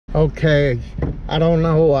Okay, I don't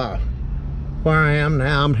know where I am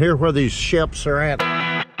now. I'm here where these ships are at.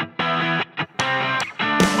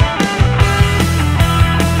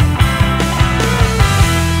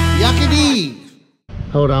 Yuckity!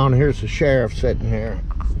 Hold on, here's the sheriff sitting here.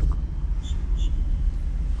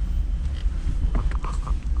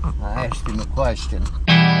 I asked him a question.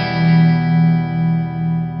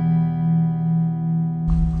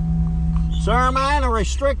 Sir, am I in a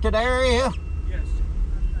restricted area? Yes.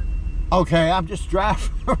 Okay, I'm just driving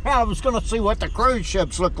around. I was gonna see what the cruise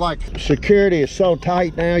ships look like. Security is so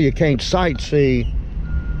tight now, you can't sightsee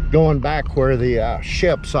going back where the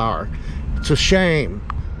ships are. It's a shame,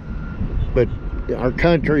 but our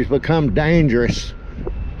country's become dangerous.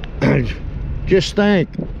 Just think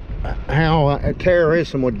how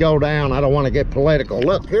terrorism would go down. I don't want to get political.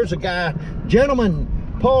 Look, here's a guy. Gentlemen,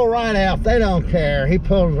 pull right out. They don't care. He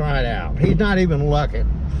pulls right out. He's not even looking.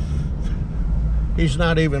 He's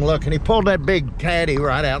not even looking. He pulled that big caddy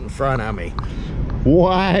right out in front of me.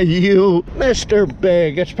 Why, you Mr.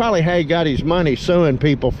 Big. It's probably how he got his money suing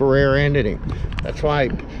people for rear-ending him. That's why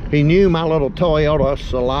he knew my little Toyota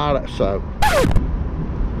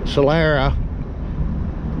Solara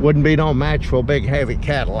wouldn't be no match for a big heavy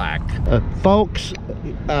Cadillac. Folks,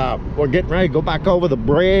 we're getting ready to go back over the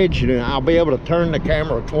bridge, and I'll be able to turn the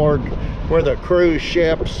camera toward where the cruise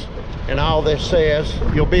ships and all this is.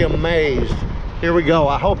 You'll be amazed. Here we go.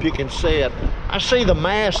 I hope you can see it. I see the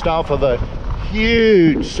mast off of a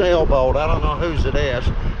huge sailboat. I don't know whose it is.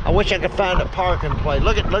 I wish I could find a parking place.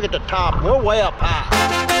 Look at the top. We're way up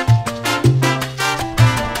high.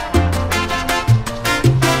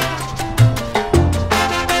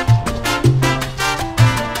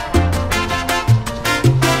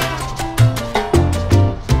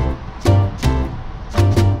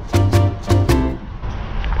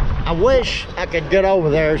 I wish I could get over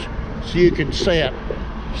there so you could see it.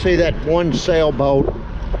 See that one sailboat?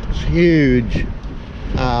 It's huge.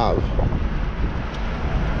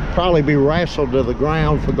 Probably be wrestled to the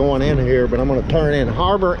ground for going in here, but I'm going to turn in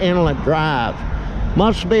Harbor Inlet Drive.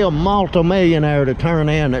 Must be a multi-millionaire to turn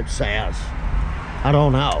in, it says. I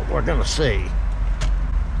don't know. We're going to see.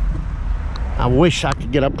 I wish I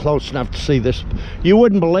could get up close enough to see this. You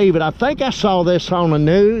wouldn't believe it. I think I saw this on the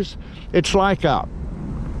news. It's like a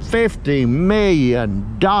 $50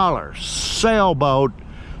 million sailboat.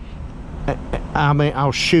 I mean,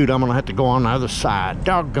 oh shoot, I'm gonna have to go on the other side.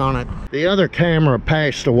 Doggone it. The other camera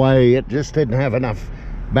passed away. It just didn't have enough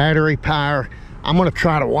battery power. I'm gonna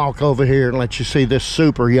try to walk over here and let you see this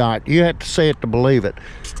super yacht. You have to see it to believe it.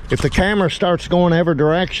 If the camera starts going every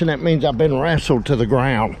direction, that means I've been wrestled to the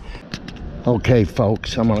ground. Okay,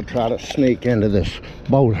 folks, I'm gonna try to sneak into this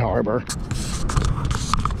boat harbor.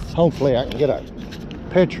 Hopefully I can get a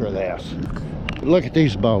picture of this. Look at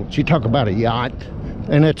these boats. You talk about a yacht,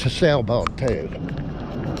 and it's a sailboat too.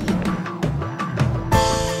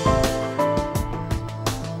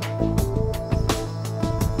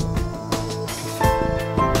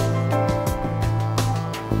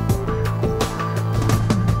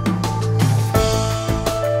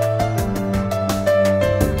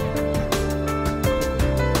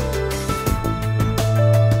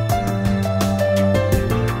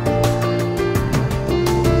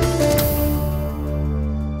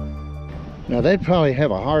 Now they'd probably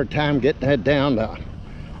have a hard time getting that down to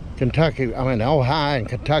Kentucky, I mean Ohio and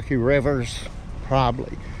Kentucky rivers,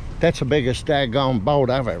 probably. That's the biggest daggone boat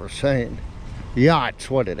I've ever seen.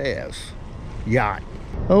 Yacht's what it is. Yacht.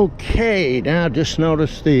 Okay, now just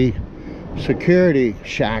notice the security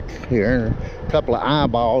shack here. A couple of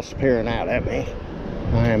eyeballs peering out at me.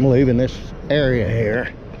 I am leaving this area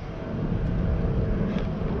here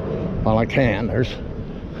while I can.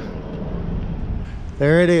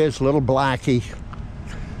 There it is, little Blackie,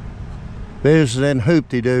 visiting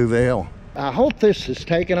Hoop-de-Dooville. I hope this is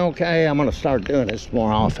taken okay. I'm gonna start doing this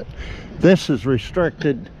more often. This is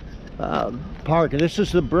restricted parking. This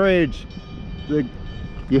is the bridge.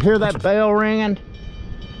 You hear that bell ringing?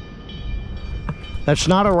 That's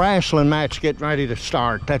not a wrestling match getting ready to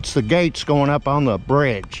start. That's the gates going up on the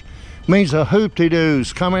bridge. It means the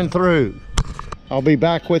Hoop-de-Doo's coming through. I'll be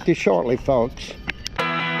back with you shortly, folks.